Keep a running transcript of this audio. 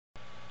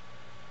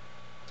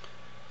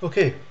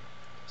Okay,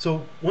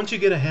 so once you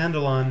get a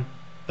handle on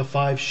the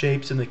 5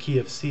 shapes in the key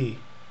of C,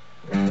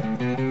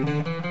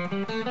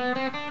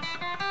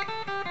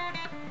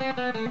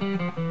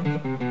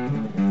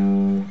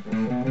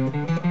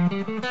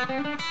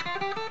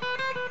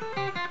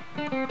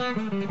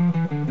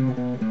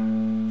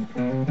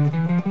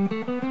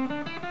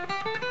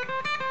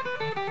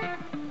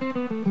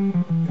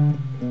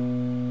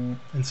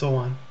 and so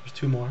on, there's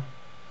 2 more.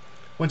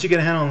 Once you get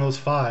a handle on those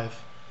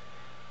 5,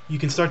 you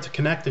can start to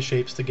connect the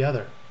shapes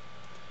together.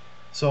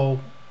 So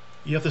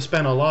you have to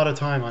spend a lot of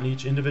time on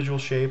each individual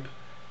shape,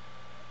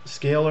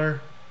 scalar,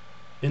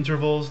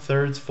 intervals,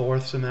 thirds,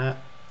 fourths, and that,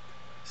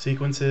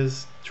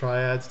 sequences,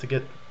 triads, to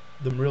get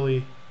them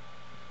really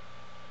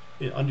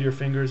under your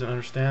fingers and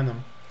understand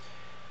them,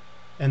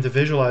 and to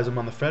visualize them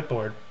on the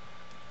fretboard.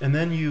 And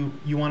then you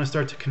want to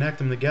start to connect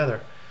them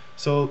together.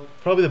 So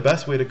probably the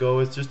best way to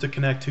go is just to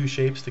connect 2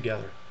 shapes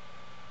together.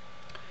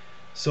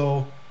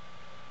 So,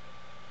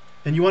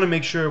 and you want to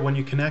make sure when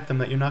you connect them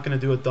that you're not going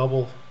to do a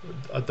double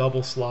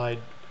slide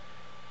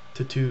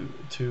to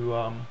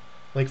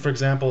like, for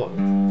example,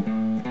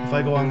 if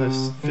I go on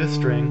this 5th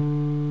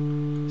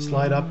string,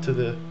 slide up to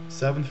the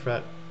 7th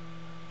fret,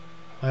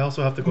 I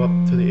also have to go up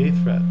to the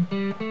 8th fret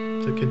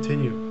to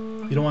continue.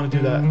 You don't want to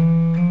do that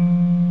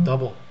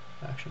double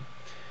action.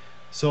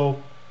 So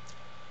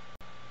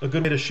a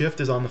good way to shift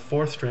is on the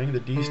 4th string, the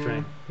D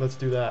string. Let's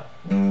do that.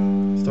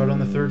 Start on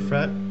the 3rd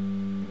fret,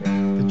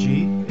 the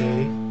G,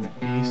 A,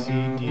 B, C,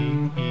 D,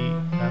 E,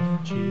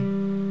 F, G,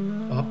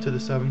 up to the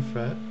 7th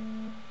fret,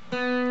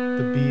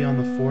 the B on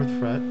the 4th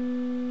fret.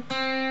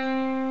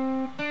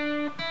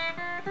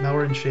 Now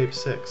we're in shape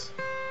 6.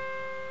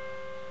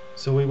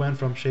 So we went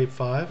from shape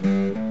 5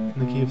 in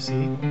the key of C,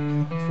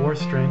 4th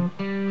string.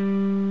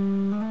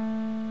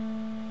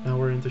 Now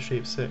we're into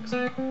shape 6.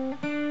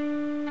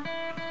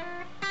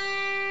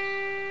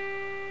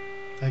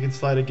 I can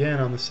slide again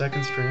on the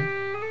 2nd string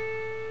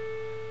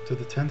to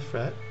the 10th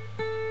fret,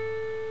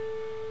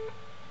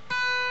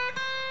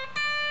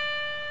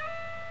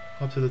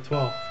 up to the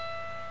 12th.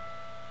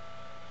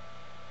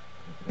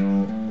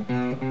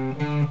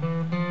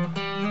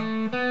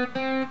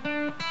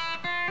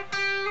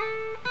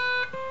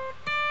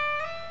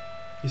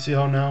 You see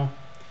how now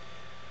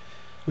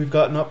we've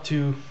gotten up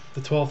to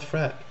the 12th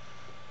fret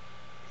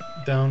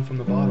down from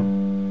the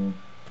bottom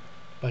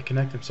by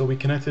connecting. So we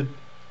connected.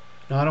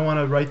 Now I don't want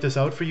to write this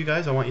out for you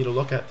guys. I want you to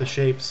look at the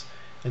shapes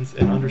and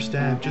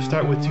understand. Just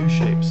start with 2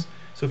 shapes.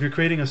 So if you're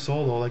creating a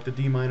solo like the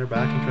D minor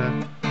backing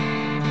track,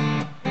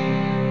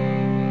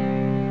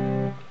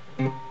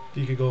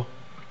 you could go.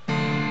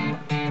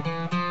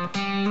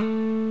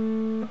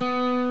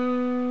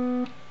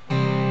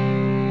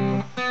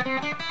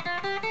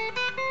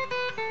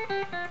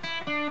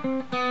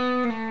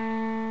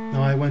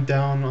 Now I went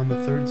down on the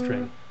 3rd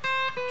string,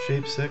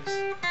 shape 6,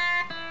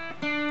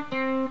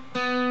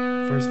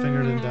 first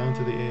finger then down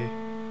to the A.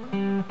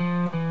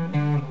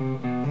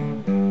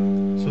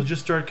 So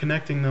just start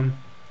connecting them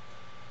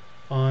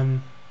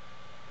on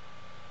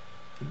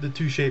the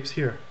 2 shapes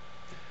here.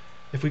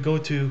 If we go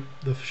to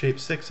the shape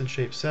 6 and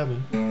shape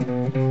 7,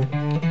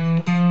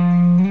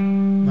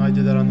 now I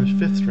did that on the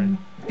 5th string.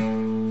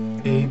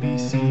 A, B,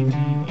 C, D,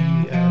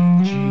 E,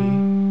 F, G,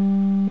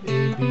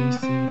 A, B,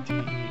 C, D,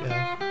 E,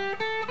 F.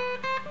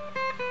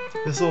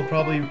 This will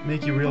probably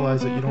make you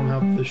realize that you don't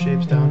have the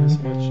shapes down as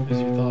much as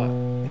you thought.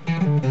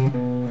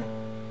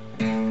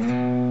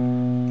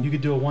 You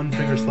could do a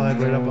 1-finger slide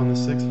right up on the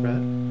 6th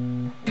fret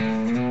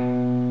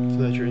so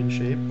that you're in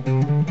shape.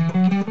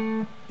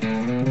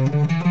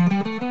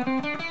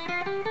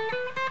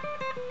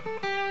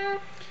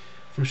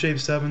 From shape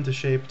 7 to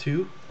shape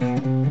 2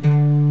 on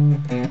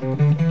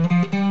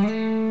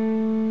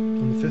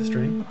the 5th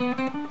string.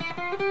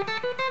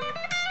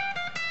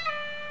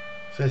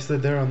 So I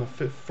slid there on the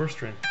 1st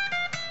string.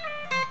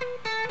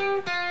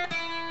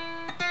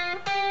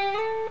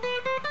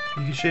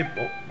 You can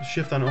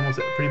shift on almost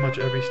pretty much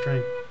every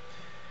string.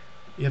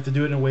 You have to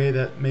do it in a way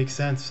that makes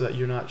sense so that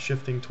you're not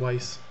shifting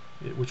twice,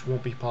 which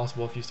won't be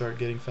possible if you start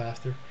getting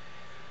faster.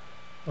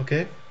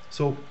 Okay,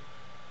 so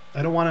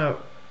I don't want to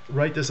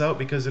write this out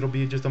because it'll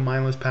be just a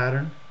mindless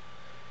pattern.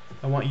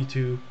 I want you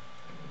to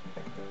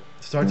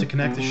start to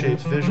connect the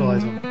shapes,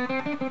 visualize them.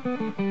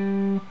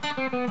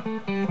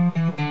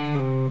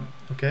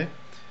 Okay,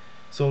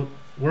 so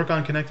work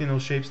on connecting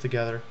those shapes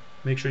together.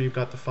 Make sure you've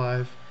got the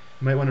 5.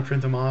 You might want to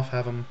print them off,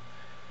 have them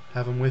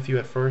with you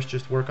at first.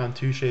 Just work on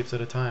 2 shapes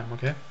at a time,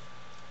 okay?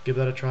 Give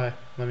that a try.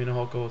 Let me know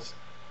how it goes.